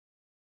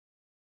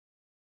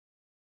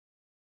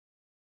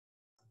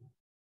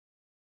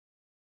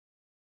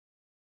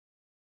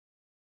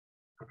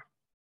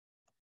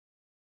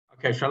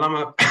Okay,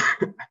 Shalom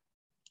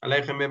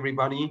Aleichem,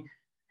 everybody.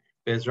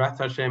 Bezrat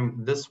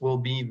Hashem, this will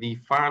be the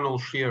final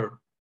shir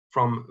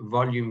from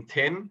volume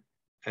 10.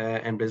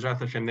 And Bezrat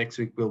Hashem, next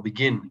week we'll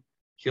begin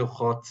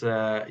Hilchot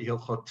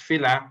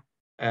Tefillah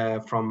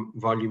from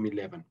volume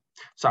 11.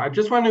 So I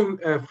just want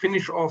to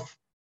finish off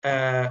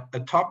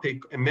a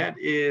topic, and that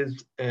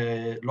is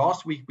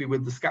last week we were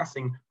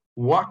discussing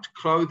what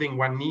clothing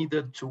one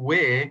needed to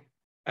wear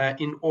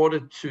in order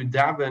to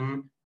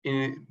daven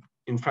in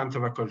front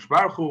of HaKadosh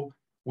Baruch Hu.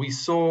 We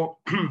saw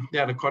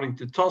that according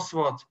to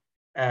Tosfot,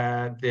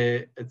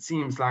 it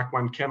seems like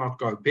one cannot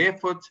go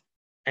barefoot.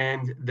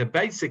 And the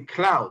basic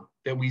cloud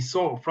that we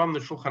saw from the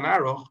Shulchan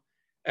Aruch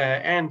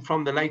and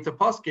from the later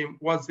poskim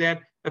was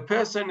that a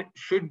person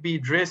should be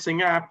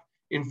dressing up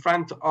in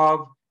front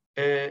of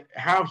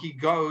how he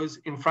goes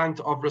in front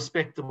of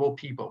respectable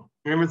people.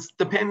 And it's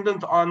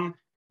dependent on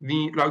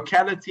the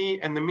locality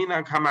and the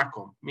minhag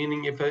hamakom,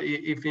 meaning if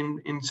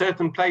in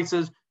certain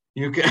places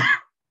you can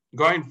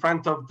go in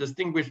front of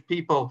distinguished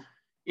people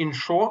in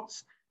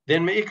shorts,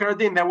 then me'ikar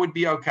adin, that would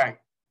be okay.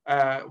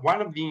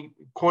 One of the,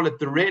 call it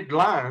the red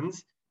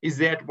lines, is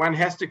that one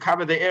has to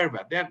cover the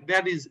erba.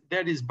 That is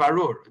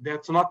barur.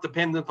 That's not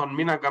dependent on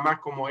minhag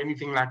hamakom or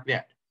anything like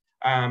that.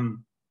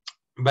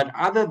 But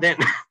other than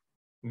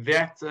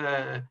that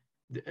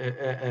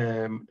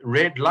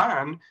red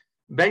line,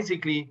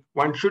 basically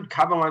one should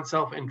cover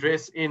oneself and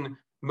dress in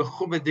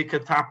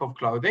mechubedika type of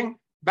clothing.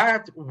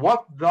 But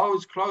what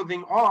those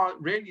clothing are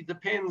really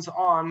depends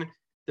on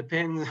the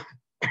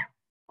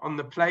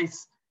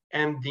place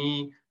and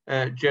the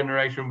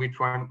generation which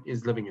one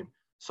is living in.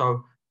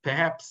 So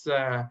perhaps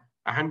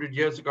 100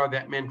 years ago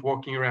that meant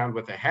walking around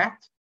with a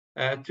hat.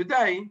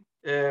 Today,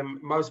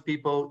 most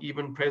people,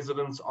 even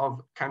presidents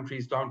of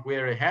countries, don't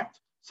wear a hat.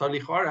 So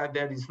lichora,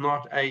 that is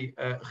not a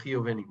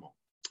chiyuv anymore.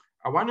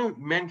 I want to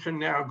mention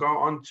now, go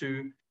on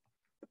to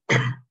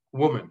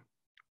women.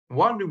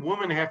 What do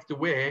women have to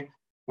wear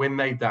when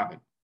they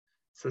daven?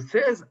 So it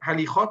says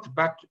Halichot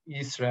Bat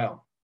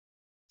Yisrael,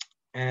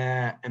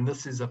 and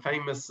this is a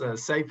famous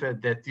sefer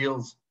that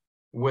deals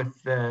with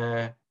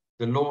the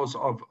laws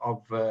of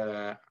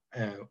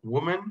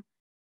women.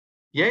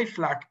 Yesh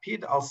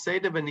lakpid al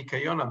seder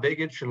v'nikayon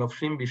habeged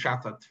shelofshim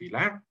bishat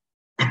hatfilah.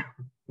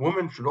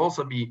 Women should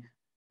also be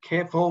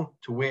careful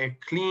to wear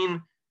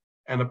clean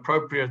and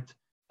appropriate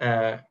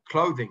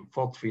clothing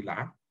for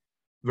tefillah.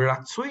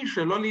 V'ratzui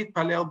shelo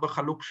litpalel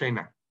b'chaluk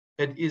sheina.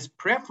 It is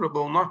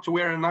preferable not to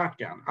wear a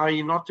nightgown,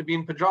 i.e. not to be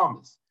in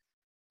pajamas.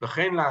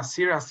 And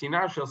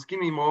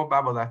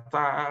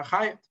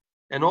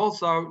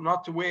also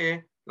not to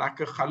wear like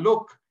a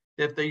chaluk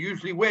that they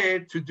usually wear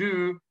to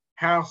do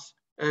house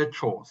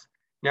chores.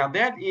 Now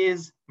that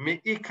is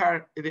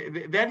me'ikar,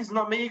 that is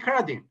not me'ikar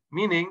adin,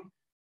 meaning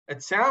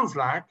it sounds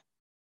like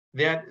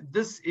that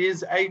this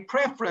is a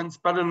preference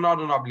but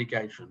not an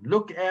obligation.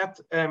 Look at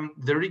the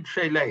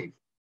Rigshay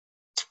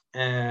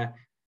Lev.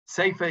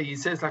 Sefer, he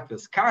says like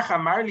this: Kach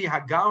amar li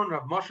hagaon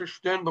Rav Moshe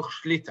Sternbuch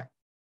Shlita,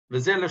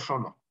 v'zeh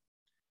leshono.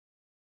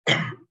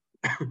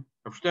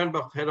 Rav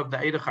Sternbuch, head of the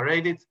Eidach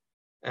Haredit,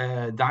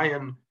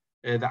 Dayan,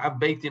 the Ab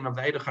Beit Din of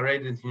the Eidach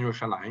Haredit in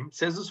Yerushalayim,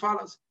 says as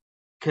follows: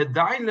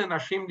 Kedai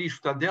lenashim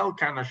lishtadel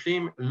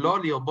kanashim lo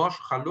lilbosh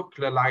chaluk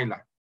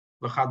lelayla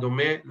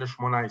v'chadome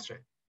leshmona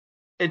Yisrael.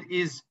 It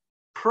is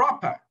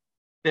proper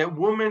that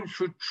women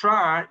should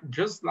try,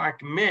 just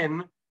like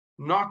men,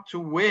 not to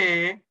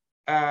wear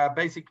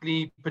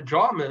basically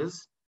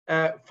pajamas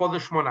for the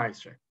Shmona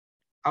Yisrael.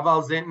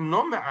 Aval ze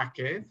no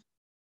me'akev,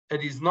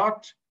 it is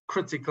not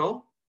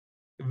critical.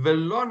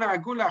 V'lo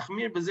na'agu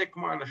lachmir b'zeh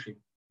k'mo anashim.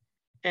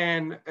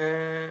 And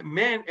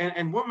men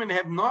and women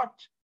have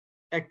not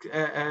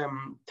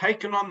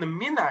taken on the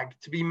minhag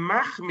to be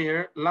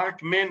machmir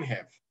like men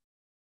have.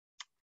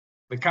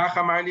 V'kach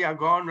amar li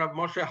Hagon Rav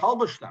Moshe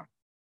Halberstam.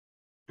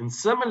 And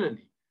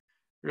similarly,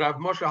 Rav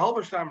Moshe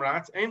Halberstam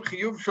writes, "Ein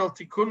chiyuv shel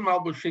tikun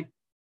malbushim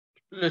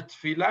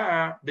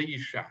letfilah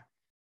beisha."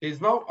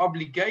 There's no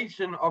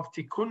obligation of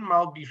tikkun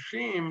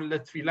malbishim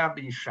letfilah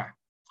beisha.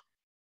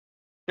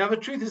 Now the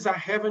truth is I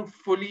haven't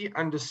fully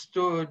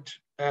understood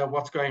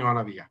what's going on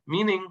over here.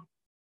 Meaning,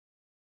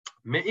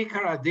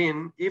 me'ikar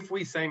adin, if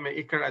we say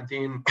me'ikar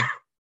adin,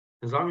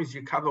 as long as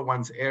you cover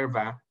one's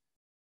erva,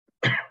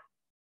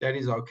 that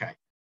is okay.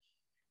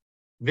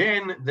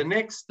 Then the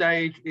next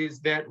stage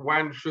is that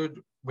one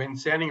should, when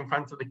standing in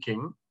front of the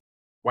king,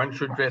 one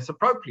should dress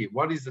appropriately.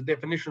 What is the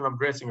definition of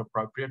dressing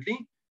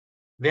appropriately?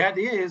 That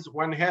is,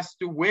 one has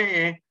to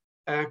wear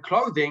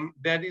clothing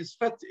that is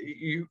fit.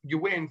 You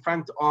wear in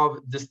front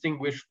of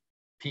distinguished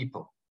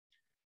people.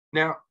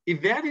 Now,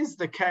 if that is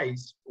the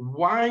case,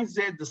 why is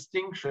there a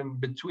distinction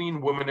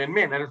between women and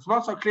men? And it's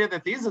not so clear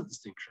that there is a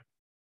distinction.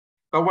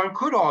 But one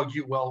could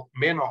argue, well,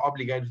 men are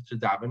obligated to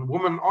daven,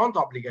 women aren't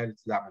obligated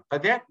to daven.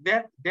 But that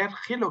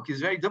chiluk is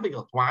very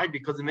difficult. Why?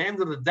 Because in the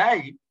end of the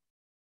day,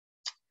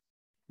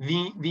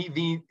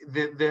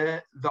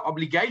 the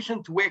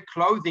obligation to wear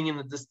clothing in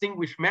a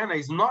distinguished manner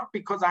is not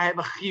because I have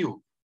a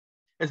chiyuv.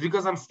 It's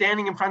because I'm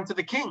standing in front of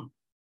the king.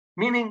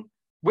 Meaning,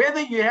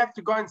 Whether you have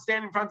to go and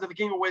stand in front of the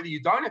king or whether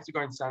you don't have to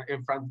go and stand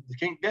in front of the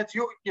king, that's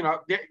your,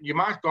 you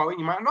might go and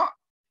you might not.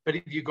 But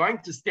if you're going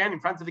to stand in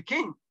front of the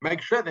king,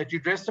 make sure that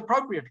you're dressed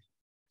appropriately.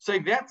 So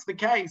if that's the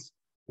case,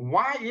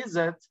 why is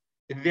it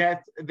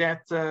that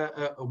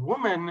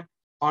women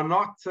are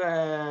not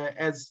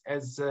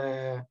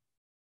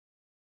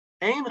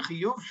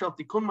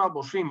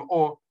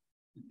or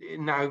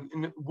now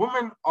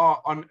women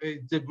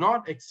did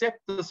not accept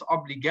this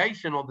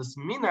obligation or this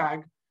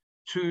minhag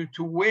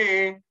to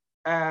wear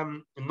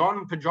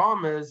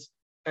non-pajamas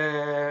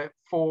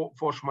for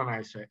Shmoneh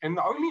Esrei. And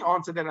the only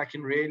answer that I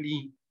can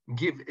really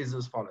give is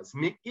as follows: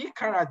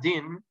 Me'ikar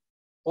adin,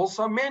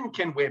 also men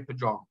can wear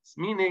pajamas,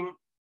 meaning,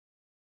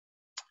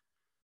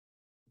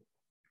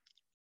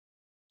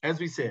 as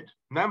we said,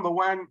 number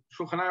one,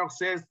 Shulchan Aruch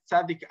says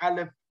Tzadik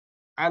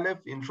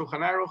Aleph in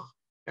Shulchan Aruch,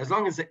 as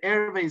long as the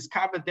erva is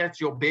covered, that's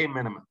your bare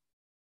minimum.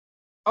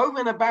 Over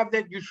and above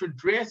that, you should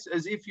dress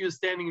as if you're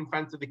standing in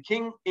front of the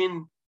king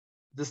in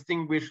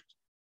distinguished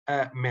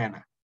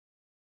manner.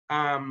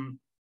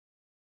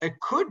 It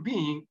could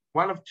be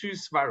one of two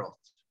svarot.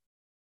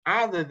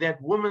 Either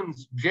that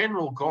women's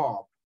general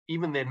garb,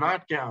 even their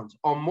nightgowns,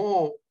 are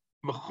more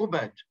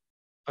mechubad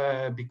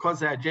because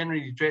they are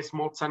generally dressed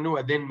more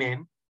tzanua than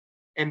men,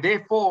 and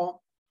therefore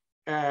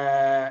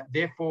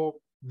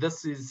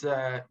this is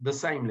the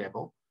same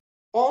level.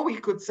 Or we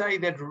could say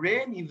that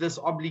really this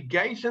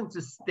obligation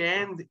to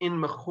stand in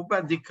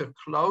mechubadika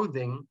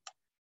clothing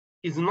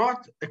is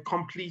not a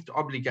complete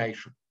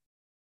obligation.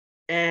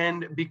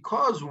 And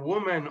because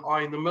women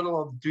are in the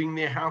middle of doing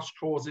their house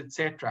chores,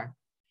 etc.,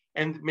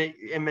 and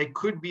they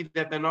could be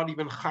that they're not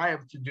even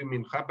chayav to do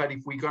mincha, but if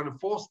we're going to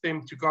force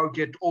them to go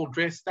get all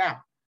dressed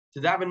up to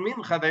daven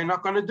mincha, they're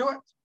not going to do it.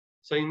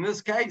 So in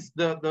this case,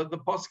 the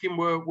poskim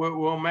were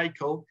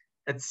makel.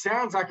 It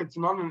sounds like it's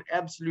not an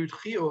absolute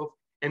chiyuv,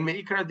 and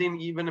me'ikar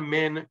adin, even a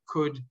man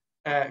could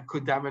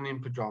daven in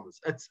pajamas.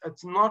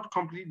 It's not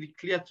completely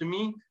clear to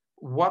me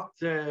why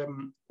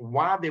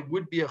there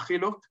would be a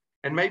chiluk,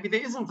 and maybe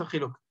there isn't a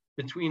chiluk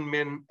between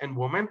men and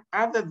women,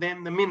 other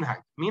than the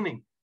minhag,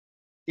 meaning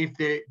if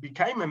there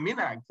became a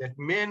minhag that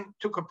men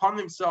took upon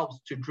themselves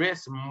to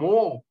dress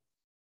more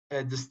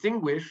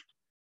distinguished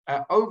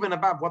over and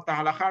above what the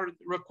halacha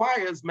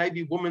requires,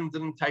 maybe women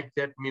didn't take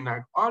that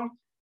minhag on.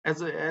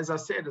 As I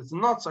said, it's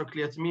not so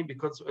clear to me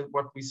because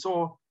what we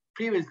saw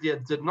previously,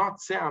 it did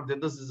not sound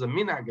that this is a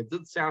minhag. It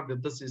did sound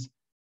that this is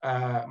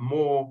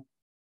more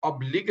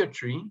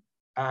obligatory,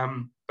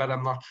 but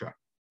I'm not sure.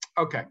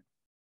 Okay.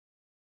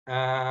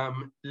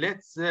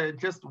 Let's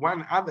just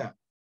one other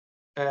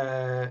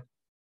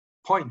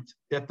point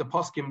that the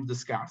poskim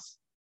discuss,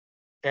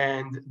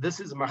 and this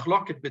is a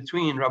machloket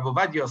between Rav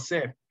Ovadia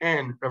Yosef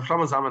and Rav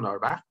Shlomo Zalman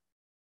Auerbach,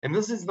 and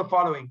this is the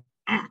following: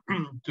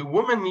 do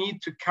women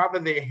need to cover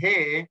their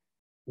hair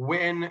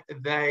when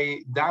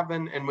they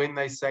daven and when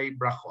they say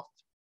brachot?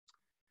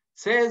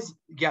 Says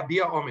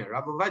Gabia Omer,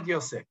 Rav Ovadia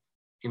Yosef,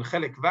 in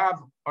Chelek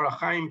Vav, Orach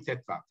Chaim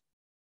Tet Vav,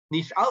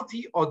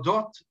 Nishalti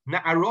odot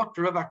na'arot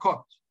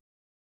revakot.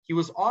 He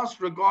was asked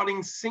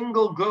regarding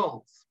single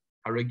girls,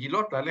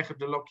 haragilot lalechet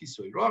lelo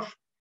kisui rosh,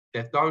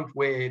 that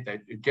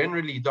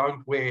generally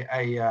don't wear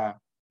a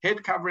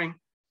head covering.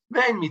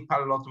 They daven,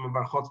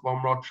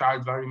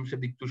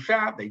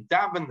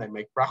 they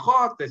make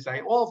brachot, they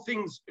say all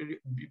things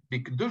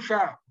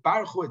b'kedusha,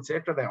 baruchu,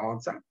 etc. They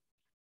answer.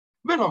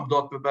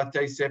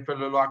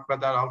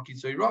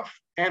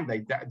 And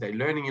they're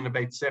learning in a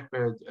Beit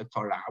Sefer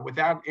Torah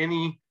without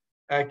any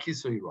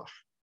kisui rosh.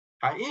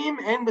 Ha'im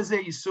en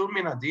b'zeh yisur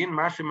min adin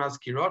ma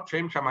shemazkirot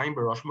shem shamayim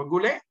b'rosh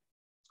maguleh.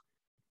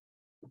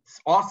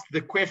 Ask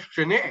the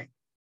questionnaire,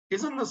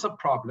 isn't this a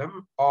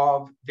problem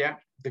of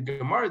that the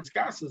Gemara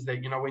discusses that,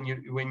 when you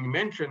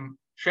mention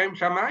Shem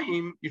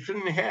Shamayim, you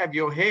shouldn't have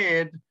your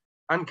head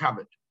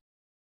uncovered.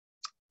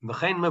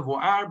 V'chein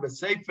mevu'ar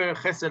b'sefer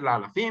Chesed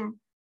La'alafim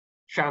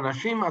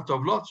she'anashim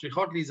hatovlot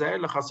tzrichot lizaher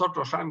lechasot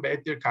roshan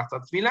be'et birkat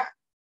hatfilah.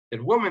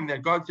 That women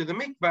that go to the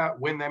mikvah,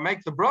 when they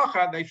make the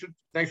bracha,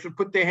 they should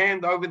put their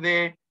hand over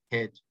their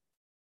head.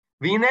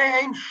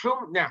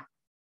 Now,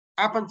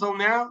 up until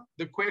now,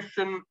 the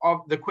question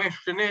of the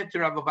questionnaire to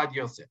Rav Ovadia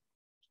Yosef.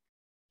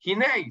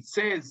 Hine,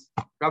 says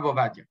Rav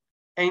Ovadia,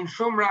 Ein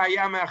shum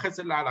ra'aya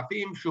me'achesed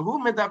la'alafim shehu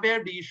medaber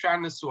b'isha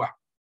nesua.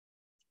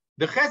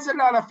 The chesed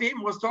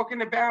la'alafim was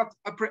talking about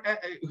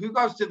who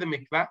goes to the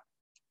mikvah,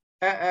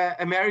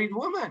 a married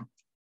woman.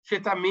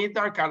 Shetamid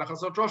darka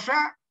lechasot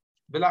rosha.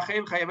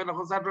 ולכן חייבת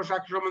לחוסת ראשה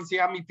כשהוא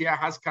מנשיאה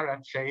מפיה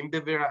הזכרת שם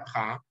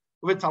בברכה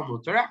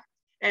ובתלמוד תורה.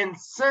 And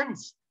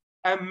since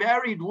a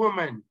married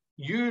woman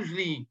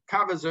usually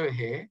covers her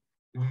hair,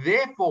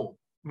 therefore,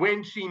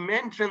 when she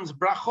mentions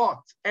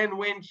brachot and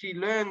when she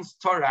learns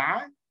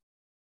Torah,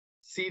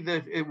 see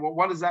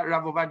what does that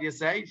Rav Ovadia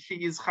say? She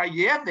is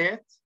chayevet,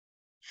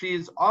 she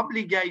is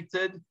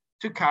obligated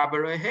to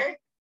cover her hair.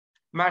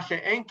 מה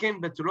שאין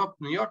כן בתורות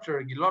פנויות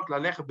שרגילות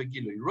ללכת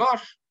בגילוי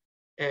ראש,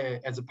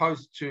 as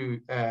opposed to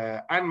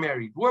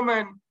unmarried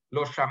women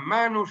Lo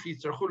shamanu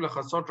shitzarchu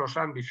lechasot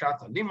roshan bishat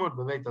halimud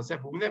b'beit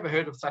Yosef. We've never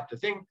heard of such a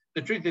thing.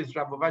 The truth is,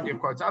 Rav Ovadia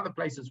quotes other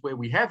places where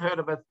we have heard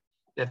of it,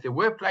 that there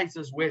were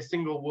places where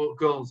single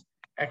girls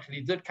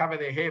actually did cover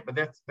their hair, but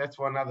that's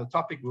for another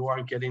topic. We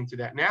won't get into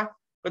that now.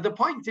 But the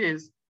point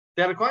is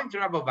that according to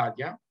Rav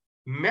Ovadia,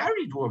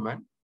 married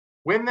women,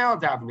 when they are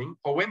davening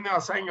or when they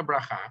are saying a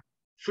bracha,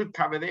 should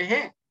cover their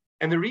hair.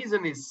 And the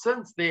reason is,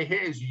 since their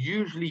hair is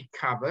usually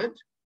covered,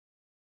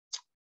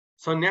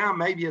 so now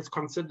maybe it's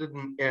considered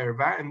an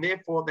erva, and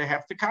therefore they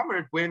have to cover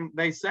it when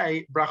they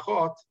say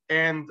brachot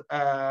and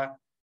tefillah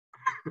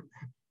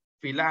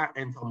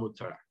and Talmud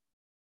Torah.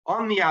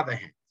 On the other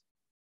hand,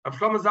 Rav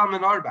Shlomo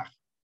Zalman Auerbach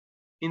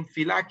in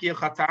Tefillah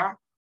K'Hilchata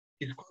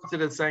is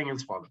quoted as saying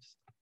as follows: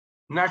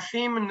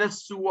 Nashim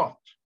nesuot,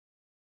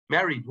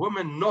 married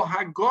women,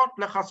 nohagot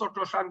lechasot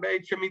roshan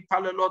beit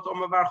shemitpalelot o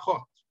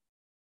mevarchot.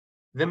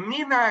 The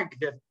minhag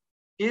that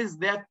is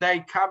that they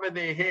cover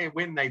their hair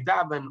when they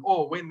daven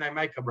or when they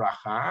make a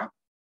bracha,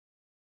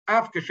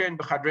 av kashen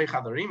b'chadrei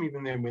chadarim,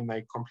 even then when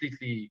they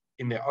completely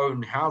in their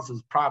own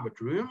houses, private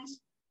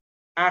rooms,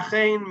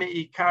 achein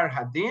meikar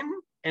hadin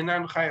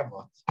enan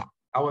chayavot.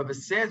 However,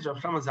 says Rav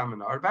Shlomo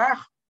Zalman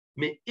Auerbach,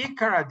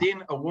 meikar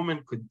hadin, a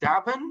woman could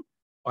daven,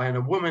 and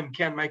a woman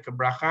can make a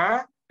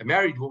bracha, a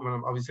married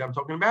woman, obviously I'm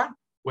talking about,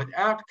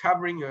 without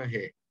covering her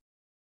hair.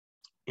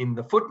 In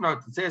the footnote,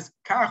 it says,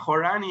 Ka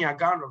chorani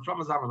agan Rav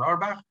Shlomo Zalman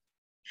Auerbach,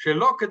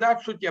 shelo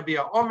kedat shut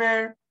yabia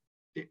omer,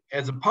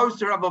 as opposed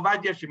to Rav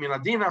Ovadia, shemin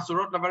adin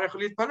asurot lavarech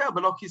litpalel,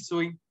 belo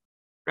kisui,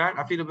 right?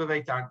 Afilu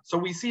beveitan. So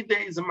we see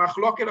there is a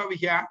machloket over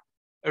here,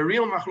 a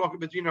real machloket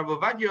between Rav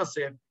Ovadia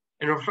Yosef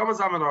and Rav Shlomo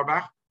Zalman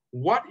Auerbach.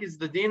 What is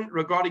the din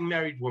regarding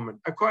married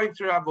women? According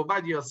to Rav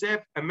Ovadia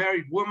Yosef, a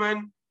married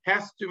woman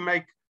has to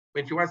make,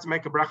 when she wants to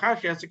make a bracha,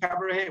 she has to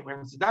cover her hair.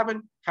 When it's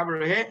daven, cover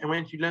her hair, and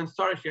when she learns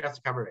Torah, she has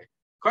to cover her hair.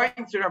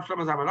 According to Rav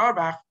Shlomo Zalman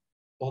Auerbach,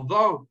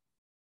 although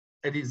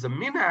it is a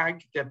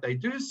minhag that they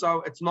do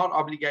so, it's not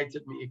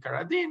obligated me'ikar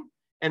adin,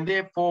 and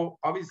therefore,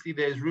 obviously,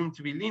 there's room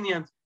to be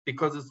lenient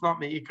because it's not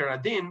me'ikar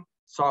adin.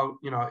 So,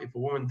 if a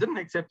woman didn't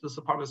accept this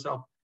upon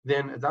herself,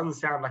 then it doesn't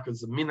sound like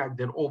it's a minhag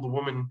that all the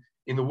women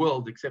in the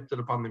world accepted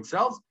upon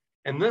themselves.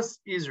 And this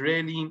is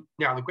really,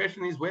 now the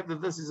question is whether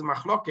this is a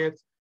machloket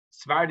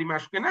Sfardim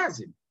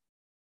Ashkenazim,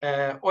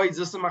 or is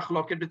this a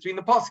machloket between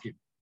the poskim?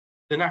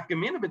 The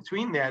nafkamina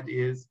between that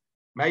is,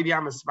 maybe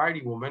I'm a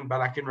Sephardi woman,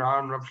 but I can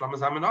run Rav Shlomo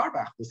Zalman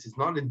Auerbach. This is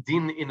not a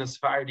din in a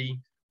Sephardi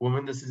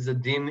woman. This is a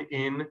din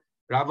in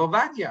Rav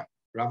Ovadia.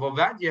 Rav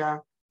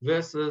Ovadia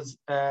versus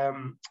Rav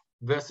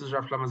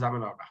Shlomo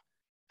Zalman Auerbach.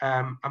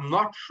 I'm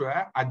not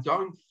sure. I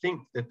don't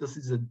think that this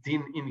is a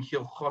din in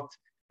Hilchot.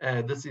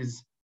 This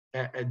is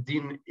a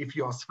din if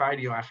you're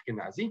Sephardi or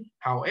Ashkenazi.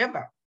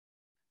 However,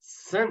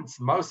 since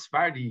most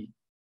Sephardi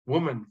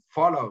women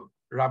follow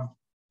Rav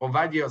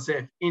Ovadia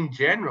Yosef in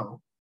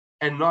general,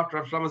 and not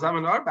Rav Shlomo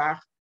Zalman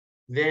Auerbach,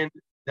 then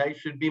they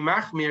should be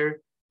machmir,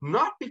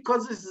 not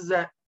because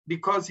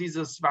because he's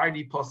a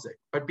Sephardi posek,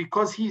 but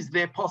because he's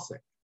their posek.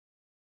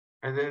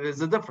 And there's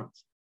a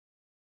difference.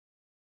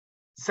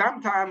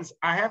 Sometimes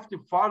I have to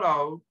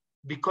follow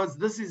because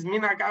this is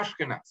minhag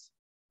Ashkenaz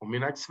or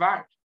minhag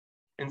Sfard,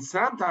 and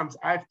sometimes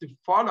I have to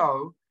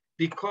follow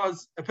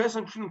because a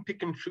person shouldn't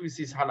pick and choose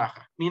his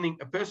halacha, meaning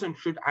a person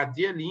should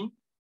ideally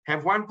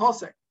have one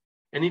posek.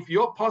 And if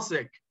your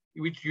posek,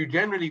 which you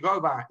generally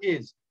go by,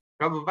 is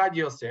Rav Ovadia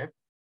Yosef,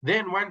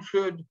 then one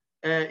should,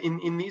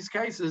 in these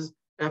cases,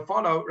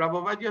 follow Rav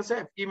Ovadia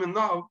Yosef, even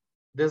though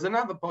there's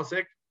another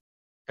posek,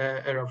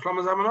 Rav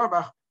Shlomo Zalman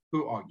Auerbach,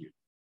 who argued.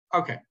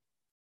 Okay,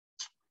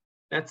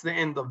 that's the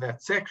end of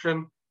that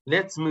section.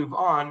 Let's move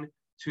on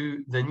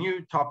to the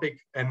new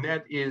topic, and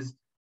that is,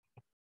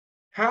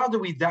 how do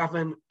we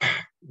daven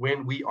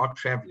when we are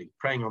traveling,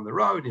 praying on the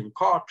road, in a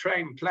car,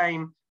 train,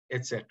 plane,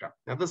 etc.?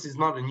 Now, this is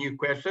not a new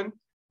question.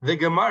 The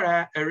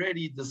Gemara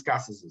already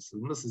discusses this,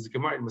 and this is the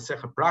Gemara in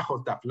Masechet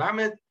Brachot Daf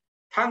Lamed.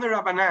 Tana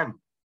Rabbanan,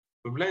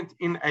 we've learned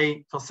in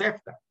a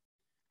Tosefta.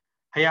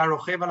 Haya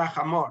rochev al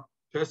chamor,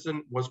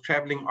 person was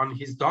traveling on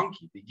his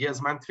donkey, the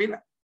Gizman Tefillah,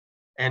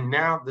 and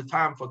now the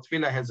time for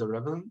Tefillah has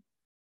arisen.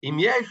 Im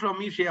yesh lo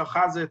mi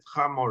she'achazet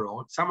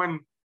chamorot, someone,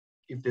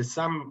 if there's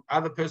some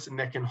other person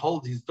that can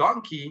hold his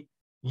donkey,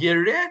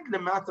 yered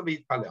lemata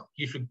v'yitpalel,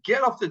 he should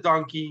get off the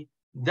donkey,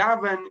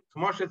 daven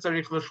k'mo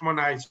shetzarich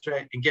l'shmona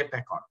esrei, and get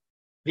back on.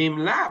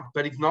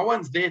 But if no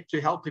one's there to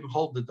help him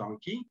hold the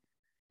donkey,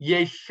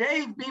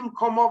 yeshev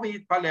bimkomo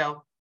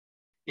v'yitpalel.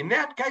 In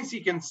that case, he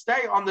can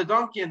stay on the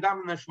donkey and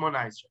daven the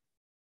Shmona Esrei.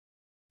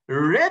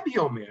 Rebbe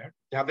Omer,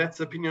 now that's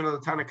the opinion of the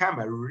Tanna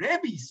Kama.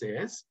 Rebbe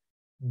says,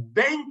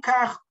 ben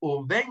kach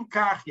uven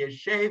kach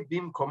yeshev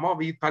bimkomo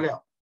v'yitpalel.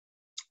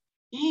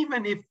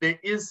 Even if there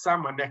is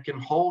someone that can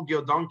hold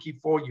your donkey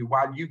for you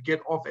while you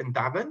get off and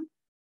daven,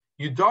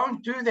 you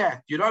don't do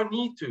that. You don't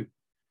need to.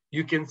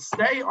 You can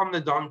stay on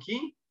the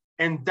donkey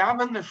and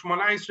daven the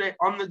Shmona Esrei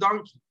on the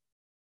donkey.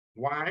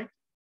 Why?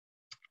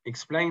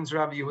 Explains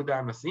Rabbi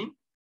Yehuda Anasi.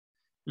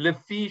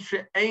 Lefi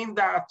she'ein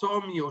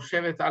da'atom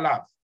yoshevet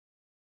alav.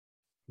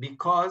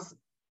 Because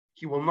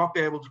he will not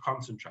be able to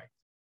concentrate.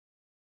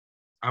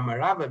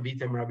 Amarava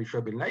vitem Rabbi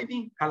Shua ben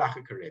Levi,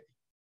 halacha karevi.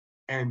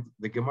 And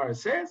the Gemara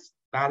says,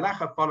 the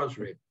halacha follows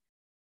Rebbe.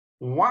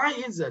 Why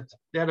is it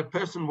that a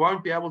person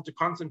won't be able to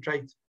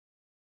concentrate?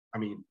 I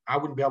mean, I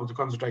wouldn't be able to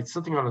concentrate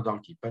sitting on a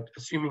donkey, but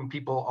assuming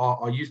people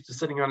are used to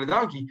sitting on a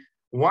donkey,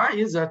 why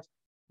is it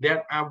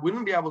that I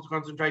wouldn't be able to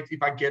concentrate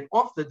if I get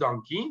off the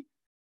donkey?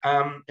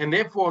 And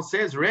therefore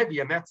says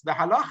Rebbe, and that's the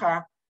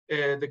halacha,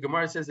 the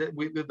Gemara says that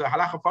the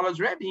halacha follows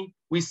Rebbe,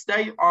 we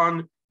stay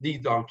on the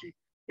donkey.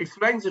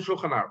 Explains the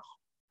Shulchan Aruch.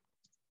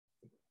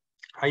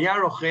 Haya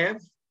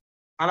rochev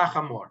ala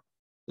chamor.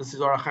 This is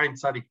Orach Chaim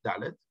Tzadik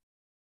Dalet.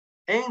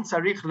 Ein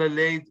tzarich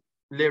lered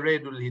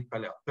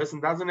ulhitpalel. Person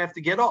doesn't have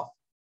to get off.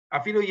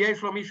 Afilu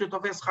yesh lo mishu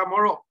tofes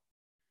chamoro.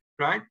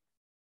 Right?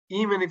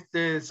 Even if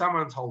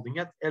someone's holding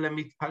it, ela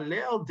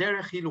mitpalel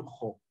derech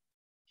hilucho.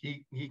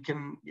 He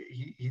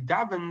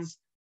davens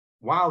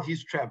while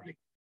he's traveling.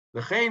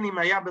 V'chein im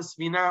haya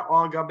b'svina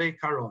or gabe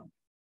karon.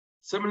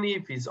 Similarly,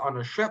 if he's on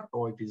a ship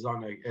or if he's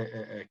on a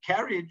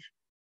carriage,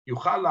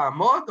 yuchal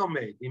la'amod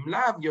omed im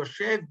lav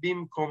yoshev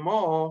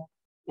bimkomo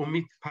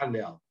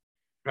umitpalel.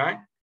 Right?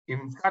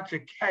 In such a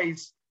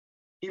case,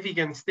 if he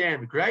can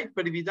stand, great.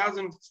 But if he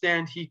doesn't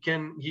stand, he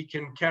can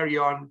carry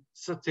on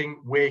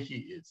sitting where he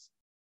is.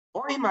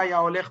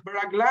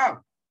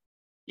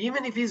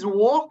 Even if he's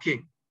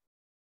walking,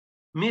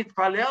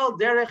 mitpalel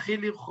derech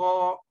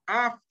hilicho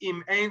af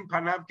im ein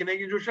panav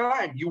keneged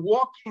Yerushalayim. You're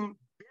walking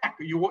back.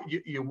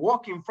 You're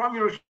walking from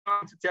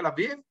Yerushalayim to Tel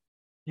Aviv.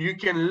 You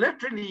can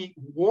literally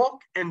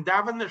walk and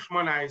daven the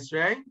Shmona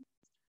Esrei.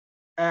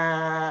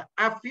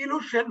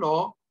 Afilu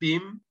shelo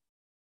bim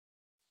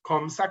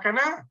kom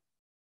sakana.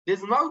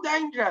 There's no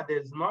danger.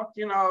 There's not,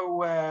 you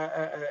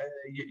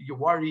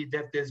worry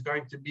that there's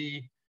going to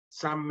be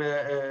some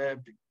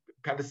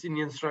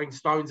Palestinians throwing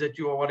stones at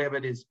you or whatever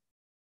it is.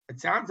 It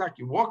sounds like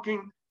you're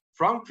walking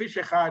from Kfish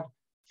Echad,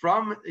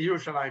 from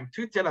Yerushalayim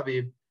to Tel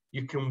Aviv.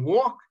 You can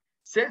walk.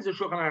 Says the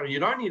Shulchan Aruch, you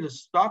don't need to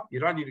stop. You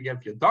don't need to get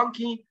off your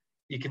donkey.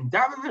 You can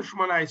daven the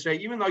Shemona Esrei,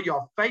 even though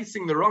you're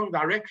facing the wrong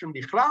direction.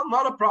 Bichlal,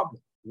 not a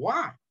problem.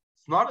 Why?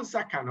 It's not a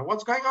sakana.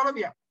 What's going on over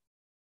here?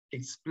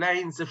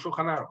 Explains the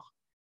Shulchan Aruch.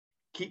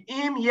 Ki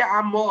im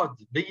ya'amod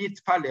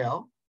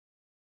v'yitpalel,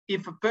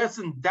 if a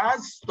person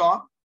does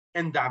stop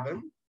and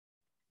daven,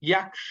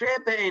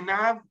 yakshe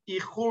be'enav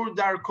ichur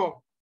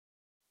darko.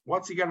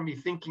 What's he going to be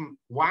thinking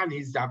while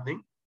he's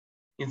davening?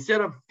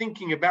 Instead of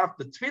thinking about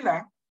the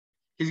tefillah,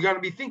 he's going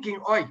to be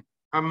thinking, oi,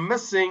 I'm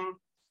missing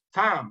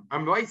time.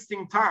 I'm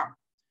wasting time.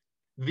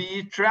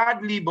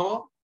 V'yitrad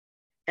libo,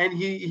 and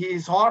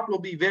his heart will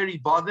be very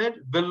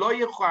bothered. V'lo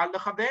yichal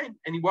lechaven,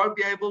 and he won't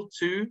be able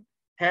to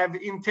have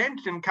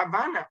intention,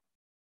 kavana.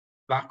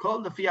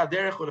 V'akol lefi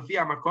haderech or lefi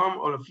hamakom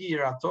or lefi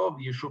yirato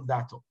v'yeshuv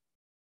dato.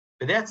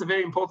 But that's a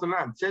very important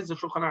line. It says the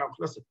Shulchan Aruch,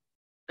 listen,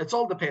 it's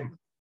all dependent.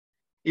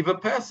 If a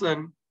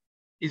person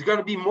is going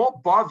to be more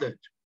bothered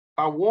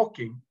by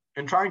walking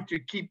and trying to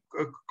keep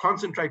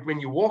concentrate when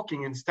you're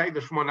walking and say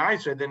the Shemona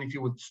Esrei, then if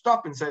you would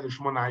stop and say the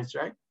Shemona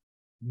Esrei,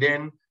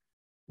 then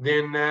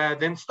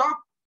stop.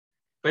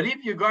 But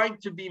if you're going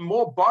to be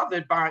more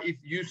bothered by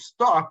if you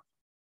stop,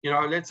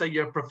 let's say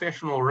you're a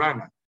professional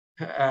runner,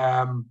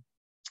 and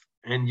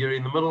you're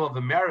in the middle of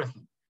a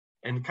marathon,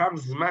 and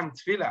comes Zman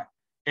Tefillah,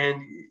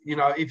 and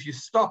if you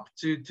stop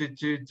to do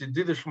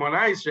the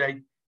Shemona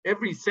Esrei,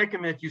 every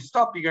second that you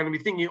stop, you're going to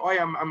be thinking, "Oh,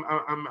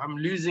 I'm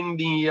losing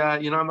the,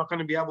 I'm not going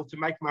to be able to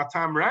make my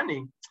time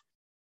running."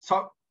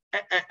 So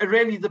it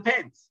really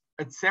depends.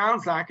 It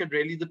sounds like it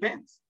really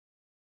depends.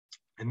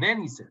 And then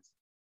he says,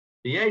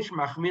 "V'yesh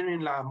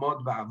machmirin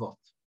la'amod ba'avot."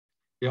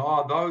 There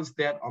are those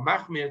that are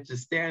machmir to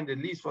stand at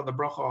least for the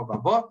bracha of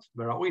avot.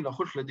 V'ra'ui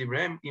lachush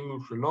l'divrem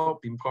imu shelo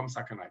bimkom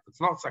sakana. If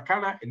it's not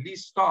sakana, at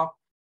least stop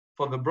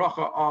for the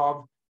bracha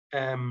of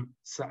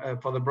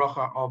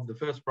the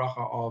first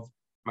bracha of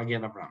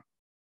Magen Avraham.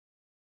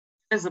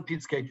 There's a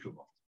Pitzkei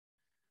Teshuvot.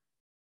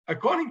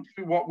 According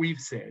to what we've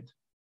said,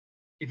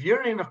 if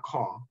you're in a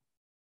car,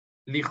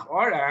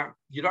 lichora,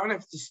 you don't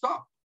have to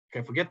stop.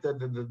 Okay, forget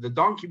the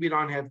donkey we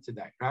don't have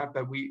today, right?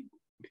 But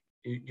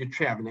you're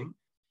traveling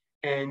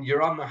and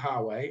you're on the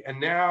highway, and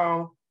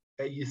now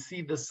you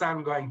see the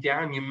sun going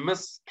down, you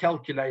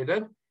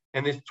miscalculated,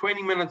 and there's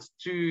 20 minutes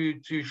to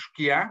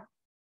Shkia.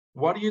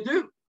 What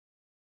do?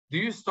 Do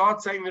you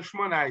start saying the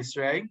Shemona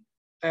Esrei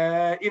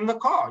in the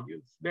car?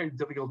 It's very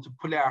difficult to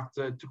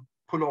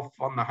pull off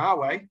on the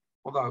highway,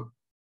 although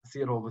I see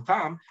it all the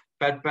time.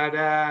 But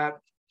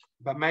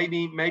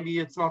maybe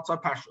it's not so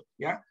pashut,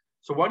 yeah.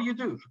 So what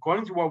do?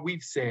 According to what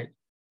we've said,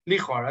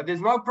 lichora, there's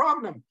no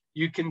problem.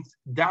 You can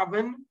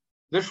daven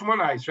the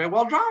Shemona Esrei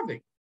while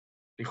driving,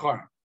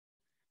 lichora.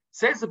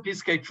 Says the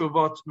Piskei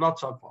Teshuvot, not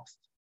so fast.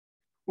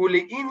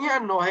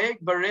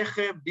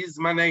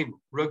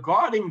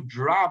 Regarding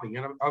driving,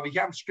 and over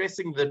here I'm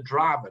stressing the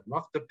driver,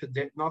 not the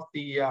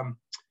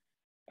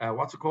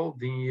what's it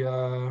called?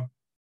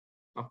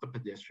 Not the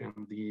pedestrian,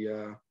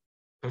 the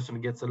person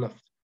who gets a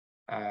lift.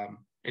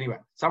 Anyway,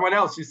 someone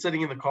else who's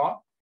sitting in the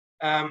car.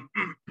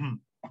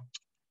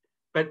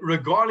 But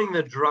regarding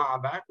the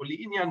driver,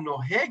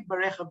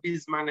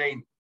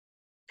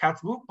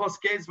 כתבו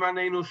פוסקי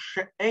זמננו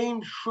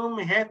שאין שום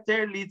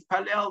היתר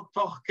להתפלל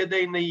תוך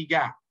כדי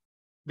נהיגה.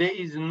 There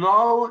is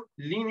no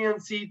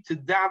leniency to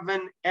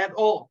daven at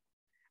all.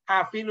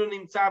 אפילו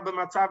נמצא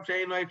במצב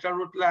שאין לו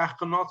אפשרות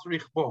להחנות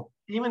רכבו.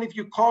 Even if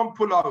you can't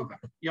pull over,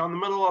 you're in the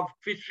middle of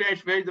כביש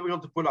 6, very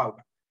difficult to pull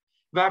over.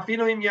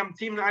 ואפילו אם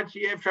ימתין עד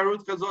שיהיה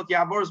אפשרות כזאת,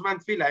 יעבור זמן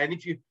תפילה. And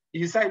if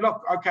you say,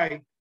 look,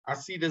 okay, I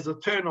see there's a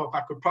turn off,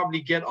 I could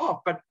probably get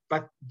off, but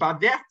by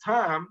that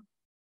time,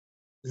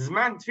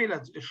 Zman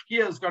Tefillah,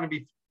 Shkia is going to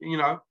be,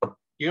 you're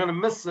going to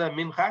miss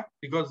Mincha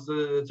because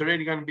it's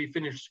already going to be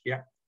finished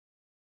Shkia.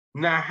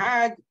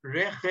 Nahag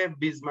rechev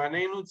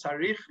bizmanenu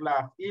tzarich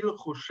la'afil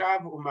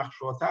chushav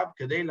u'machshotav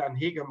kedei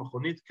lanhig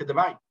ha'mechonit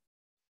kedavai.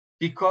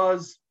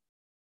 Because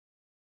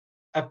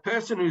a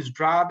person who's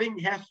driving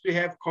has to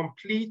have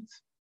complete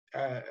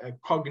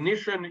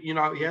cognition, he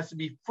has to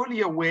be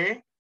fully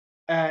aware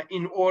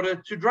in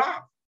order to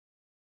drive.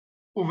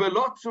 And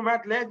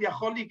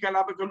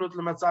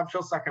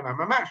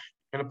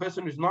a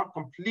person who's not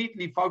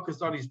completely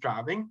focused on his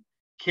driving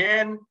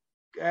can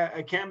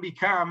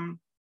become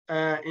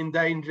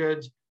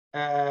endangered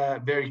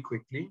very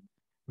quickly.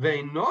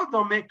 As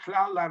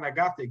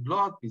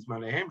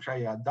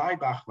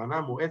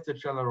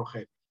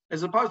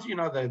opposed to,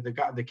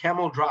 the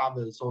camel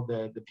drivers or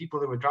the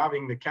people that were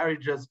driving the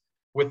carriages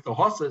with the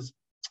horses,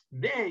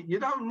 there you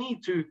don't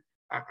need to.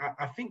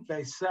 I think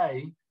they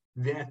say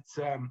that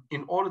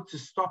in order to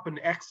stop an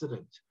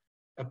accident,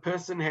 a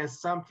person has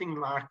something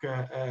like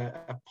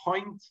a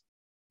point,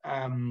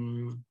 a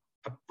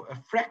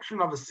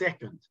fraction of a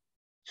second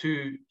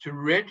to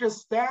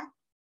register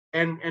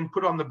and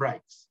put on the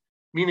brakes.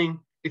 Meaning,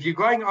 if you're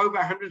going over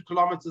 100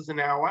 kilometers an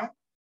hour,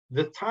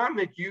 the time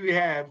that you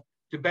have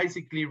to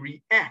basically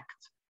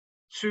react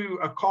to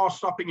a car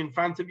stopping in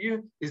front of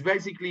you is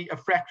basically a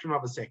fraction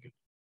of a second.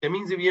 That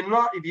means if you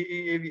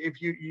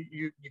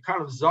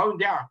kind of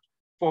zoned out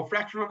for a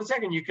fraction of a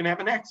second, you can have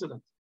an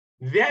accident.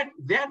 That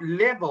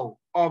level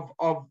of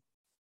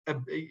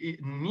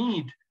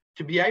need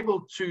to be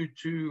able to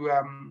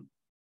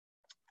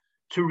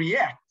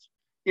react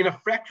in a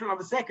fraction of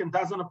a second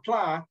doesn't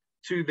apply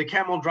to the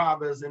camel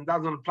drivers and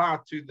doesn't apply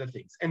to the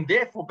things. And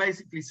therefore,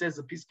 basically says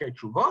the Piskei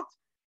Teshuvot,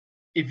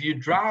 if you're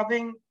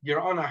driving, you're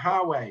on a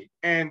highway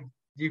and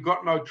you've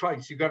got no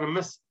choice, you're going to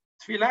miss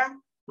tefillah,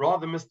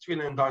 rather miss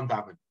tefillah and don't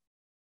daven.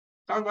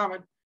 Don't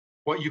daven.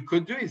 What you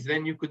could do is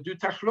then you could do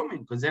tashlumin,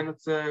 because then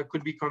it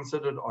could be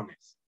considered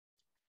honest.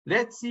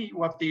 Let's see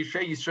what the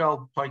Yishay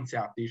Yisrael points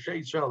out. The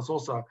Yishay Yisrael has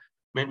also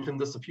mentioned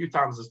this a few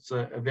times. It's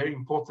a very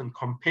important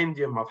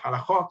compendium of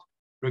halachot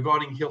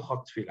regarding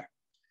hilchot tefillah.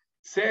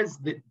 Says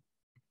the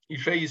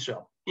Yishay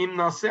Yisrael, Im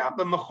naseh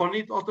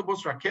b'mechonit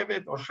autobus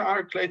rakevet or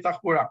shar klei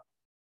tachbura.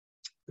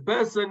 The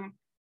person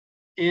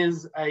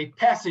is a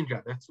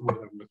passenger. That's the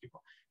word I'm looking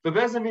for. The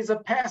person is a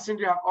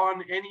passenger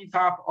on any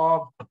type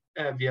of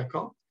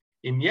vehicle.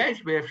 If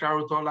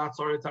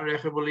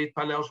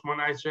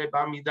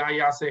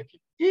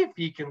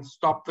he can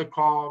stop the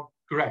car,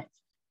 great.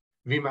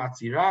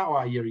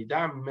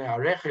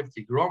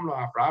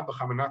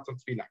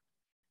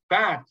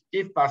 But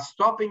if by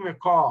stopping the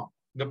car,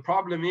 the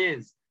problem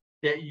is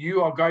that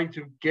you are going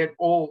to get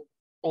all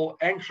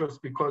anxious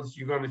because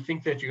you're going to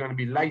think that you're going to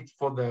be late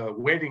for the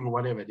wedding or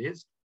whatever it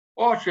is,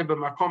 or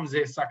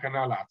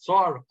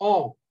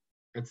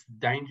it's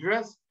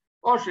dangerous,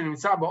 or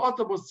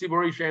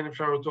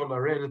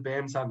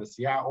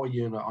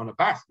you're on a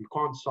bus, you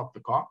can't stop the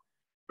car.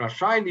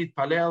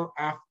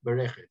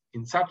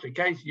 In such a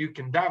case, you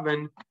can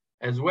daven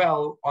as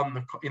well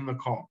in the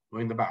car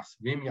or in the bus.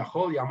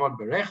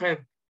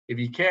 If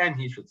he can,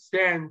 he should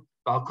stand.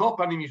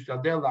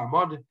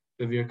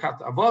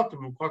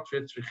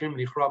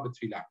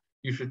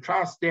 You should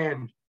try to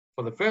stand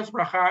for the first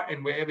bracha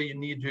and wherever you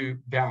need to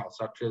bow,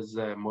 such as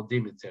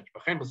modim, etc.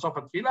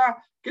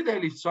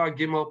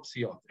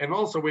 And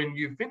also when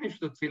you finish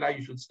the tefillah,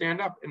 you should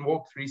stand up and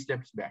walk 3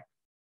 steps back.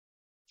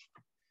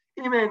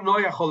 But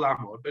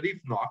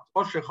if not,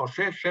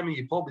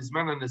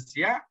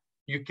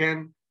 you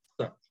can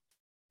sit.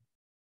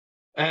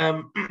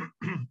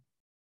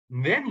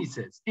 Then he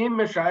says,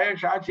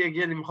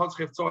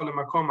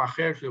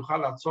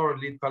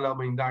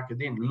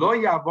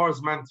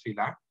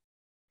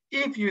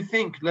 if you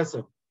think,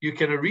 listen, you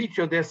can reach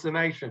your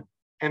destination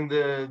and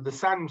the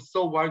sun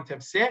still won't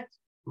have set,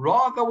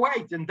 rather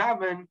wait and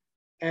daven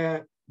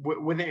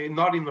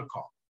not in the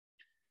car.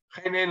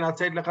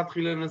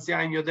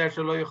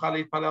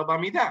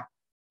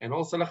 And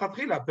also,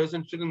 a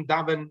person shouldn't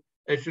daven,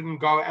 shouldn't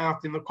go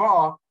out in the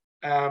car,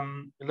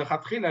 knowing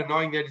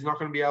that he's not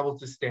going to be able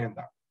to stand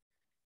up.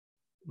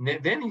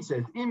 Then he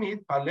says, if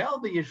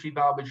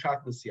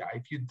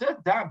you did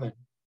daven,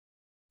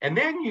 and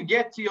then you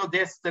get to your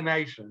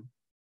destination,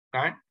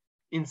 right?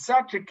 In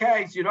such a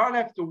case, you don't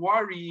have to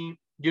worry.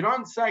 You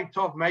don't say,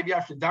 Tov, maybe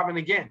I should daven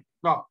again.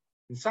 No.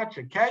 In such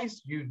a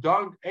case, you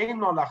don't.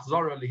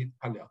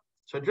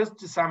 So just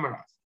to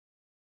summarize,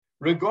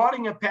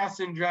 regarding a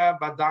passenger,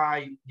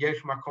 badai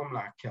yesh makom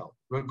la'akel.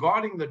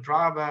 Regarding the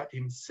driver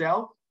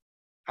himself,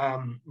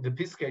 The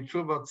Piskei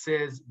Teshuvot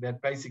says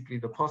that basically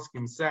the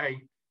poskim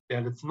say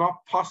that it's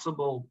not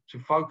possible to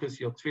focus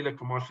your tefillah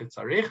k'mo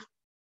shetzarich,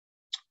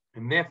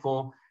 and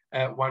therefore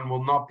one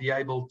will not be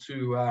able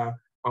to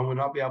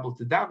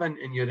daven,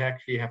 and you'd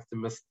actually have to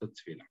miss the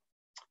tefillah.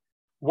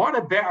 What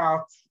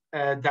about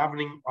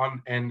davening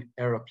on an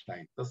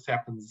aeroplane? This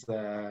happens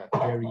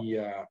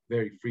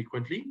very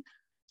frequently.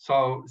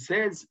 So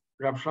says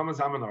Rav Shlomo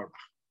Zalman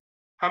Auerbach,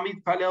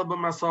 Hamid Palel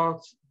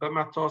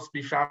b'matos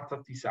b'shat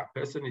hatisa.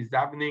 Person is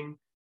davening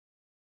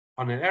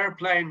on an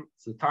airplane.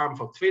 It's the time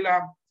for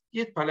tefillah.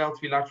 Yit palel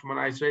tefillat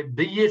Shmona Esrei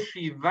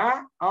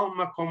b'yeshiva al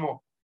makomo.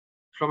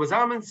 Shlomo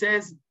Zalman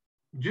says,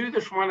 do the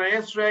Shmona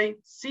Esrei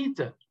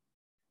seated,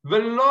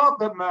 v'lo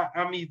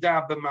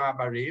b'amida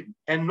b'ma'abarim,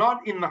 and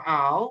not in the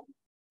aisle.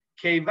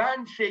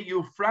 Kevan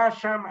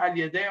sheyufrasham al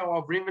yedei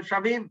ovrim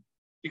v'shavim,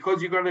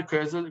 because you're going to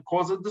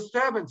cause a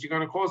disturbance. You're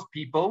going to cause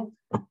people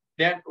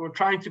that are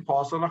trying to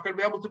pass are not going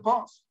to be able to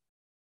pass.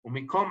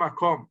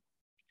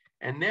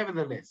 And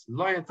nevertheless,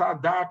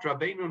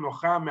 Rabbeinu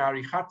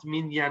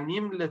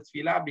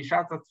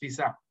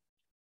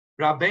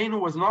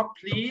was not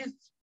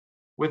pleased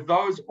with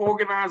those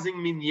organizing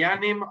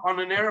minyanim on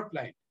an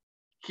airplane.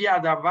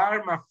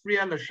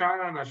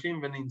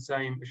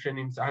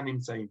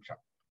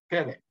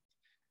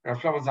 Rav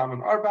Shlomo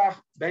Zalman Auerbach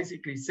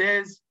basically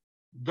says,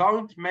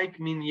 don't make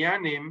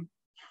minyanim,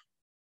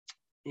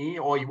 he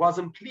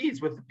wasn't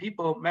pleased with the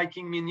people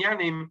making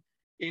minyanim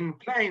in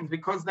planes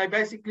because they're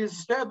basically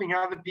disturbing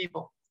other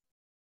people.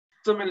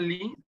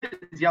 Similarly,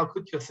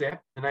 Yalkut Yosef,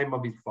 the name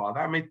of his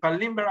father, people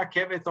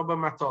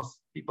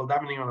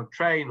davening on a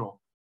train or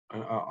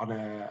on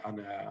an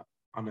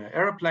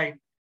airplane.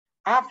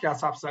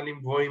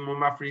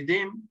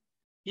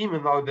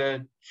 Even though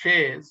the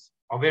chairs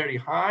are very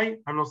high,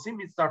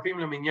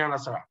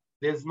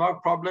 there's no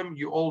problem,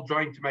 you all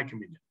join to make a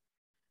minyan.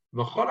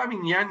 And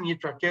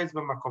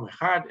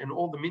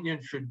all the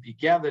minions should be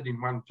gathered in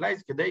one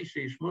place in order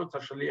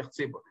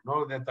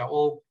that they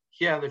all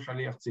hear the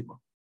Shaliach Tzibur.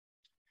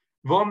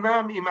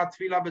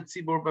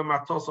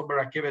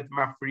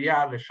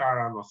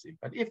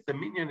 But if the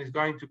minion is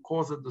going to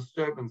cause a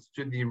disturbance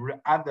to the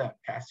other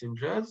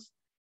passengers,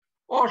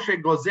 or it's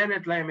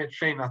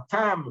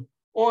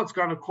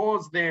going to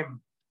cause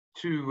them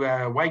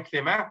to wake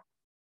them up,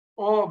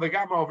 and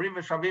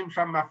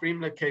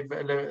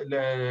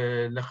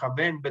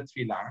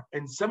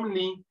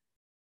similarly,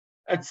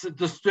 it's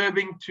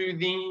disturbing to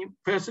the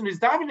person who's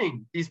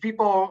davening. These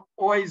people are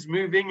always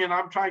moving, and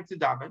I'm trying to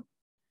daven.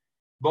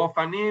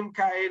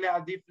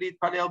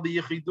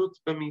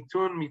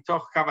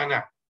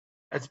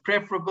 It's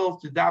preferable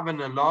to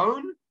daven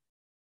alone,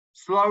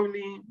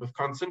 slowly, with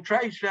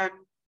concentration.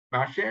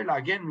 Better to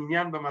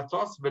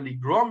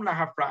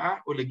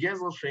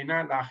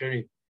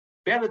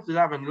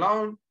daven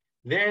alone,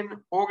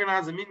 then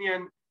organize a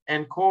minyan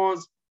and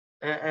cause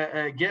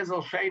a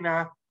gezel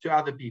sheina to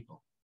other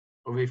people.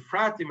 And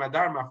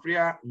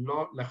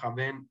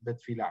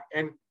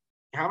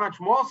how much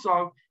more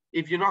so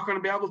if you're not going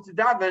to be able to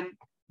daven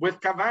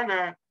with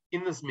kavana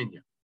in this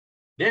minyan.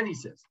 Then he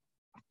says,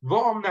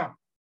 even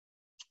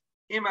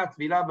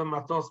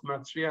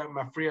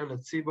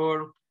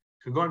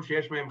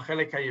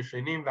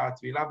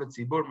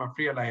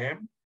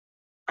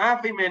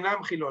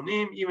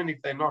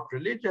if they're not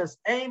religious,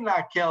 there's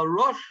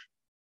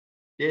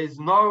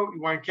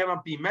one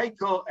cannot be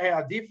makel.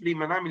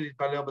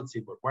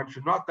 One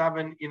should not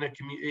daven in a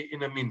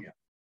minyan.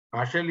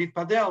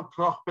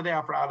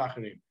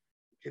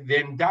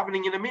 Then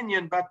davening in a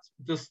minyan, but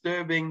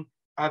disturbing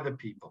other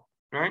people,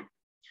 right?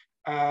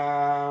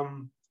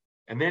 And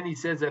then he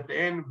says at the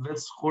end,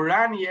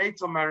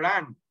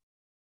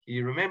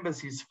 he remembers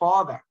his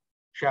father.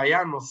 Rav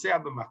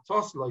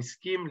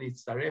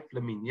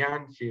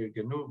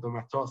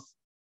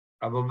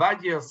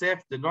Ovadia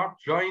Yosef did not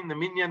join the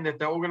minyan that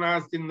they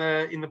organized in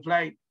the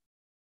plane.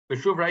 So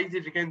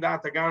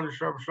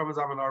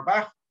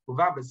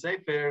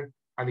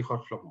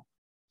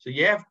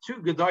you have two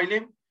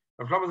gedolim,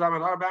 Rav Shlomo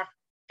Zalman Auerbach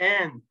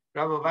and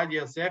Rav Ovadia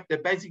Yosef,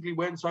 that basically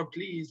weren't so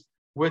pleased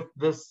with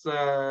this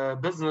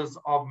business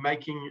of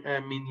making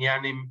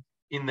minyanim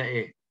in the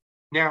air.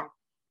 Now,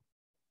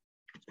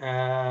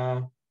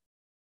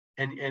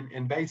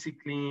 and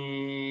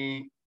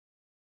basically,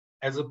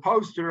 as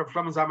opposed to Rav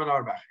Shlomo Zalman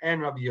Auerbach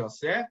and Rabbi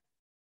Yosef,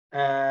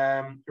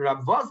 Rav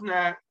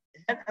Wosner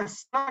had a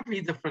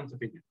slightly different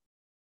opinion.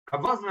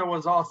 Rav Wosner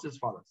was asked as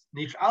follows: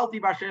 he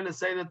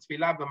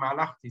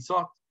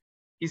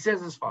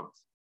says as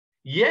follows: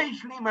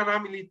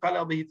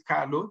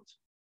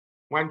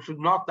 one should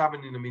not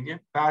daven in a minyan.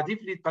 One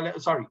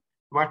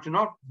should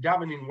not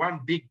daven in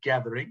one big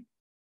gathering.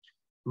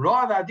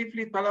 Rather,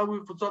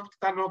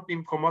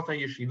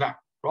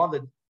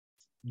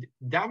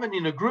 daven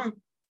in a group,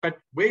 but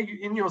where you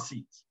in your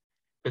seats.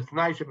 But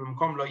on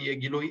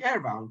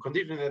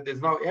condition that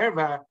there's no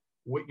erva,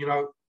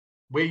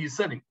 where you're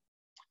sitting.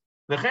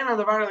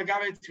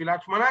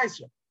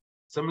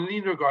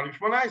 Similarly regarding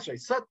Shmona Esrei,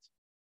 sit.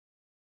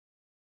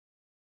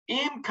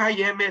 אם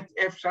קיימת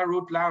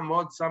אפשרות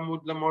לעמוד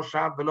צמוד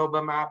למושב ולא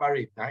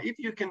במעברים. Now, if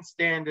you can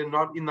stand and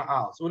not in the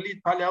aisles,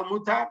 ולהתפלל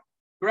מותר,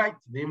 great.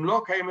 ואם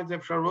לא קיימת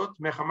אפשרות,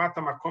 מחמת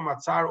המקום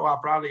הצר או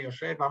הפרעה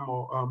ליושב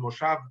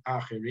המושב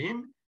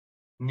האחרים,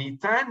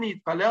 ניתן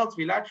להתפלל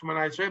תפילת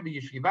 18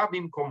 בישיבה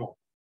במקומו.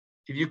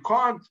 If you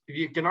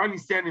can only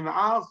stand in the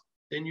aisles,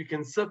 then you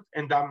can sit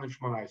and daven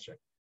 18.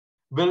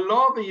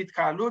 ולא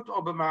בהתקהלות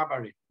או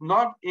במעברים.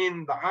 Not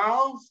in the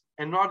aisles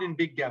and not in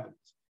big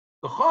gatherings.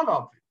 בכל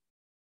אופן,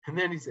 and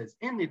then he says,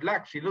 אם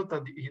נדלק שילוט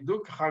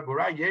הידוק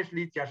החגורה, יש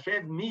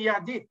להתיישב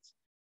מיידית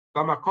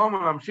במקום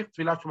ולהמשיך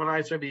תפילת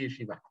 18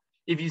 בישיבה.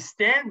 If you're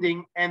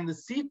standing and the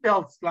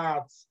seatbelt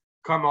slats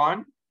come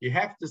on, you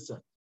have to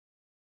sit.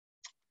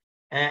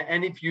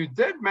 And if you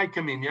did make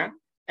a minyan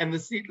and the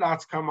seat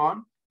lights come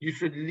on, you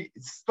should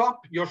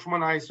stop your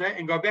Shemona Esrei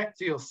and go back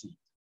to your seat.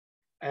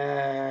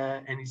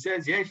 And he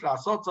says, "Yesh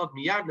la'asot zot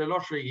miyad lelo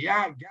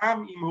sheyiyah gam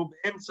im hu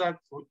be'emtza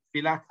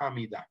tfilat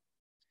hamidah."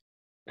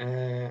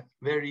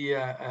 Very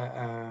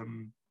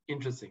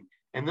interesting.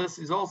 And this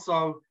is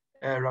also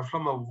Rav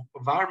Shlomo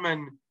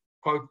Varman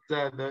quote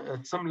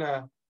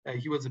similar.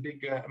 He was a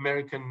big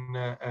American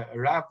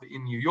Rav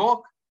in New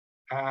York,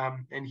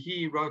 and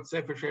he wrote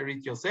Sefer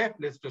She'erit Yosef.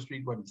 Let's just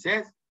read what he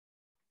says.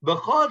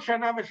 בכל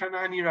שנה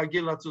ושנה אני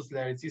רגיל לצוץ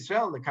לארץ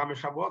ישראל לכמה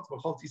שבועות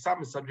בכל טיסה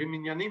מסדרים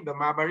מניינים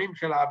במעברים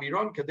של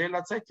האווירון כדי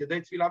לצאת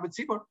כדי תפילה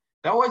בציבור.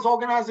 They're always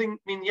organizing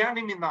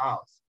מניינים in the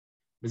house.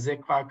 וזה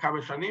כבר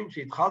כמה שנים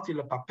שהתחלתי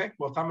לפפק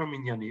באותם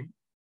המניינים.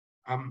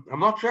 I'm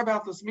not sure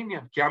about this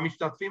מניין, כי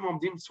המשתתפים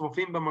עומדים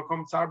צפופים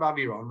במקום צר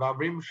באווירון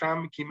ועוברים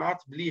שם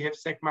כמעט בלי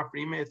הפסק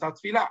מפריעים את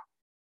התפילה.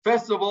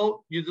 First of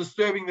all, you're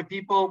disturbing the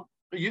people,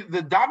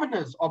 the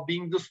daveners are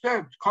being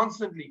disturbed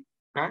constantly,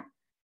 right?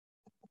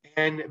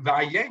 And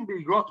Vayen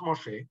B'Igrot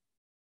Moshe,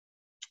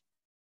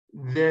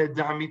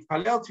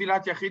 המתפלל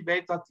תפילת יחיד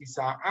בעת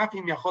הטיסה, אף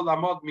אם יכול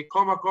לעמוד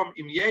מכל מקום,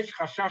 אם יש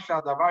חשש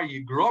שהדבר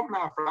יגרום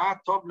להפרעה,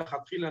 טוב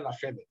לכתחילה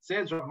לשבת.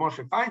 Says Rav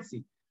Moshe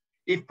Feinstein,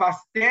 if by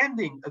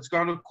standing it's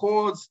going to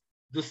cause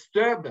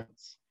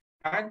disturbance,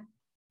 right,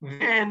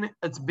 then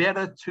it's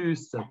better to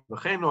sit.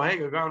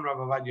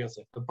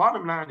 The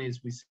bottom line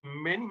is we see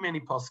many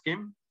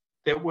poskim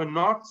that were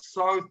not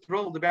so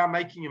thrilled about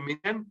making a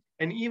minyan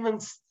and even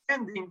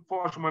standing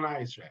for Shemona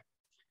Esrei.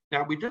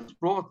 Now we just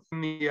brought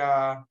in the.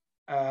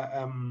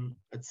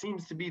 It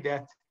seems to be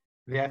that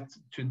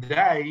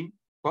today,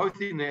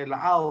 both in El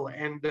Al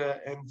and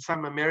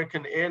some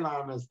American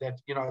airliners, that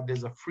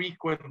there's a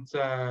frequent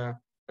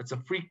it's a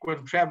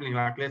frequent traveling,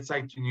 like let's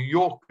say to New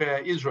York,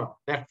 Israel,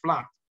 that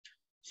flight.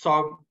 So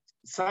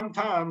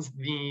sometimes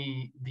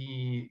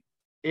the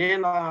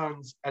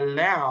airlines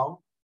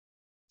allow,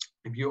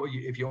 if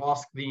you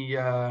ask the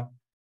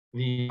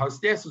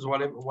hostesses,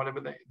 whatever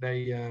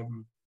they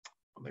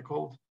what they're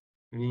called,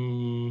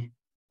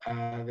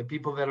 the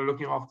people that are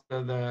looking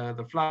after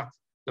the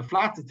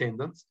flight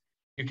attendants,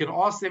 you can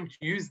ask them to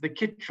use the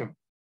kitchen.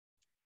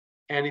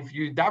 And if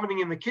you're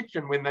davening in the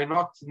kitchen when they're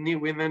not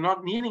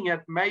needing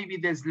it, maybe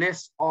there's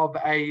less of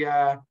a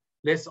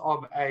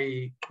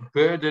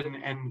burden,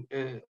 and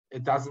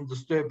it doesn't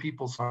disturb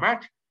people so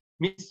much.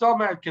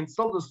 Midsomer can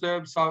still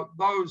disturb. So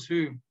those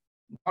who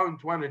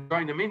don't want to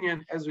join a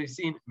minyan, as we've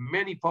seen,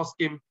 many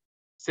poskim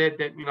said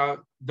that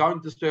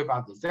don't disturb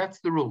others.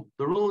 That's the rule.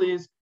 The rule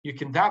is you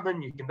can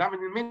daven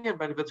in minyan,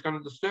 but if it's going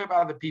to disturb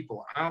other people,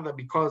 either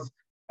because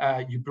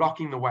you're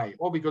blocking the way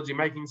or because you're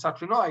making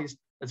such a noise,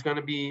 it's going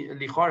to be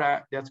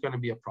lichora. That's going to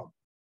be a problem.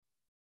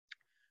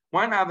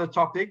 One other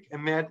topic,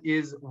 and that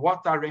is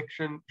what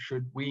direction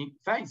should we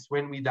face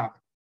when we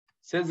daven?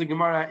 Says the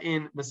Gemara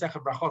in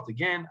Masechet Brachot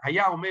again.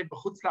 Haya omed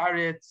b'chutz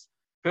la'aretz.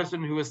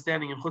 Person who is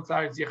standing in chutz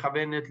la'aretz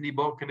yechaven et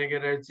libo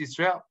keneged Eretz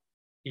Yisrael.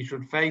 He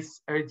should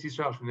face Eretz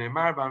Yisrael.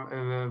 Shneimar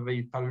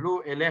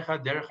v'yitpalu elecha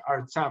derech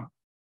artzam.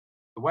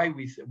 The way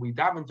we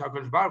daven to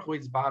HaKadosh Baruch Hu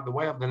is by the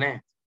way of the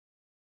land.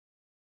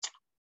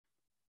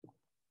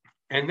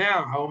 And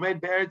now, Haomed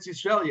be'Eretz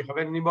Yisrael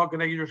yechaven libo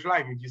keneged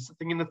Yerushalayim. If you're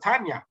sitting in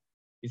Netanya,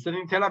 you're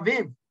sitting in Tel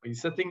Aviv, or you're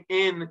sitting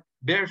in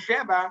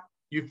Beersheba,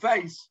 you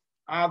face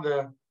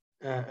either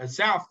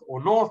south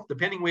or north,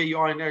 depending where you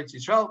are in Eretz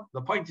Yisrael.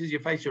 The point is you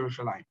face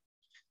Yerushalayim.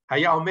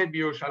 Haya omed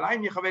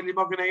b'Yerushalayim yechaven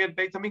libo keneged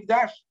Beit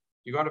HaMikdash.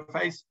 You got to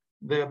face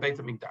the Beit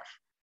HaMikdash.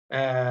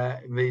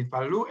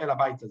 V'yitpalu el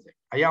habayit hazeh.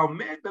 Haya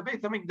omed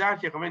b'Beit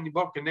HaMikdash yechaven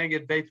libo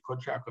keneged Beit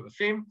Kodshei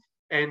HaKodashim.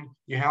 And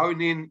you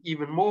hone in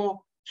even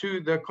more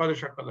to the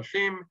Kodesh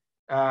HaKodashim.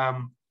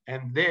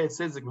 And there it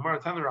says the Gemara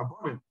Tana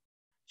Rabbanim,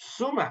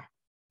 Suma,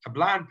 a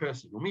blind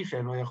person, or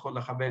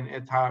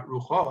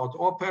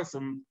a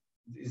person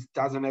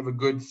doesn't have a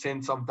good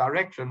sense of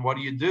direction, what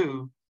do you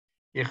do?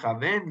 In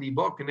the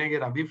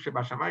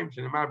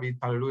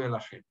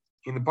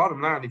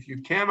bottom line, if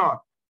you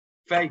cannot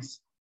face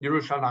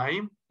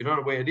Yerushalayim, you don't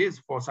know where it is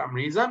for some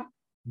reason,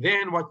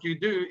 then what you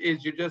do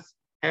is you just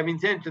have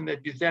intention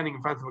that you're standing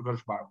in front of a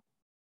Kodesh Baruch.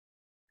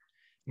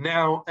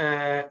 Now,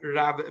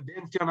 Rav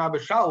Ben Tion Abba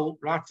Shaul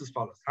writes as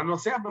follows: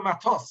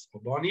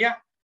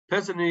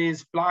 person who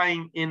is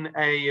flying in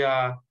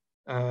a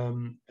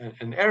an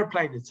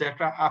airplane,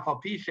 etc.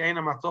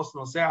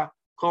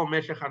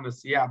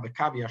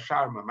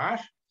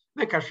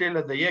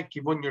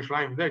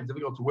 Very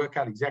difficult to work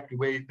out exactly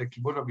where the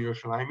kivun of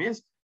Yerushalayim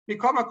is.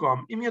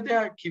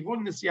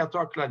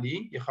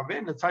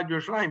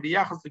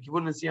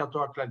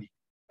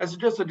 That's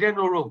just a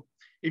general rule.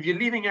 If you're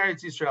leaving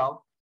Eretz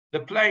Yisrael, the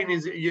plane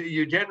is,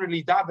 you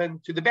generally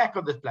daven to the back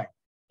of the plane.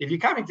 If you're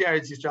coming to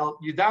Eretz Yisrael,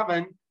 you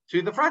daven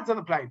to the front of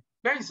the plane.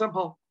 Very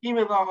simple,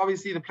 even though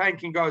obviously the plane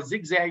can go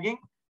zigzagging,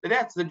 but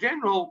that's the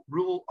general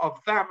rule of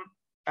thumb.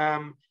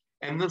 And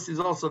this is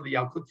also the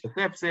Yalkut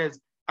Yosef says,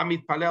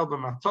 Amit palel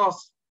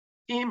b'matos,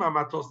 im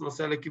ha'matos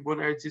noseh lekibun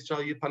Eretz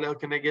Yisrael yitpalel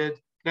keneged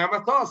pnei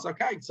ha'matos.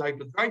 Okay, so if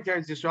it's going to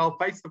Eretz Yisrael,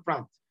 face the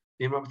front.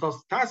 Im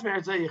ha'matos tas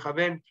me'eretz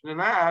yichaven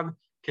pneinav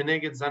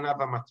keneged zanav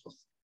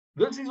ha'matos.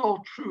 This is all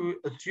true,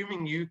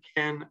 assuming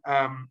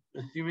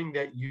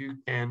that you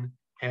can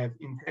have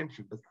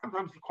intention. But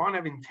sometimes you can't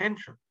have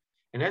intention.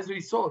 And as we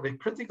saw, the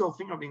critical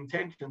thing of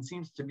intention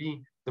seems to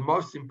be the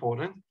most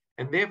important.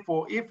 And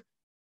therefore, if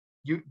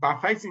you, by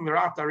facing the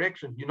right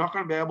direction, you're not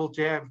going to be able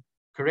to have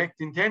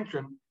correct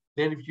intention,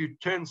 then if you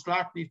turn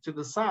slightly to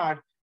the side,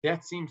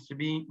 that seems to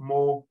be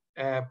more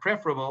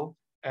preferable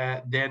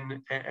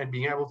than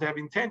being able to have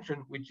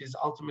intention, which is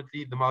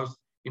ultimately the most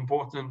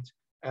important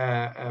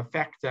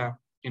factor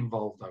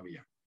involved over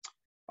here.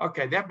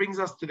 Okay, that brings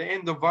us to the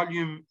end of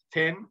volume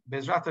 10.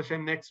 Bezrat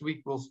Hashem, next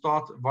week we'll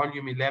start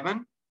volume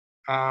 11.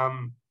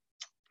 And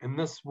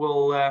this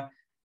will,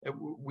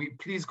 we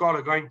please God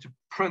are going to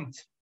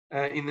print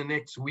in the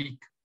next week.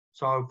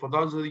 So for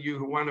those of you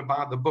who want to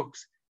buy the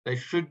books, they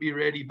should be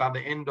ready by the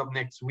end of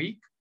next week.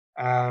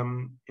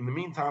 In the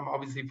meantime,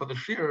 obviously for the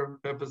shir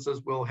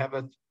purposes, we'll have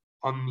it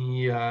on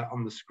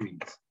the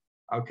screens.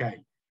 Okay.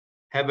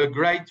 Have a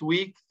great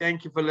week.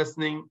 Thank you for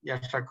listening.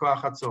 Yashar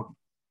koach hatzom.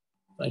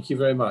 Thank you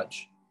very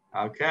much.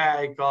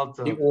 Okay, Kol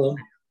tov. Keep warm.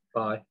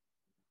 Bye.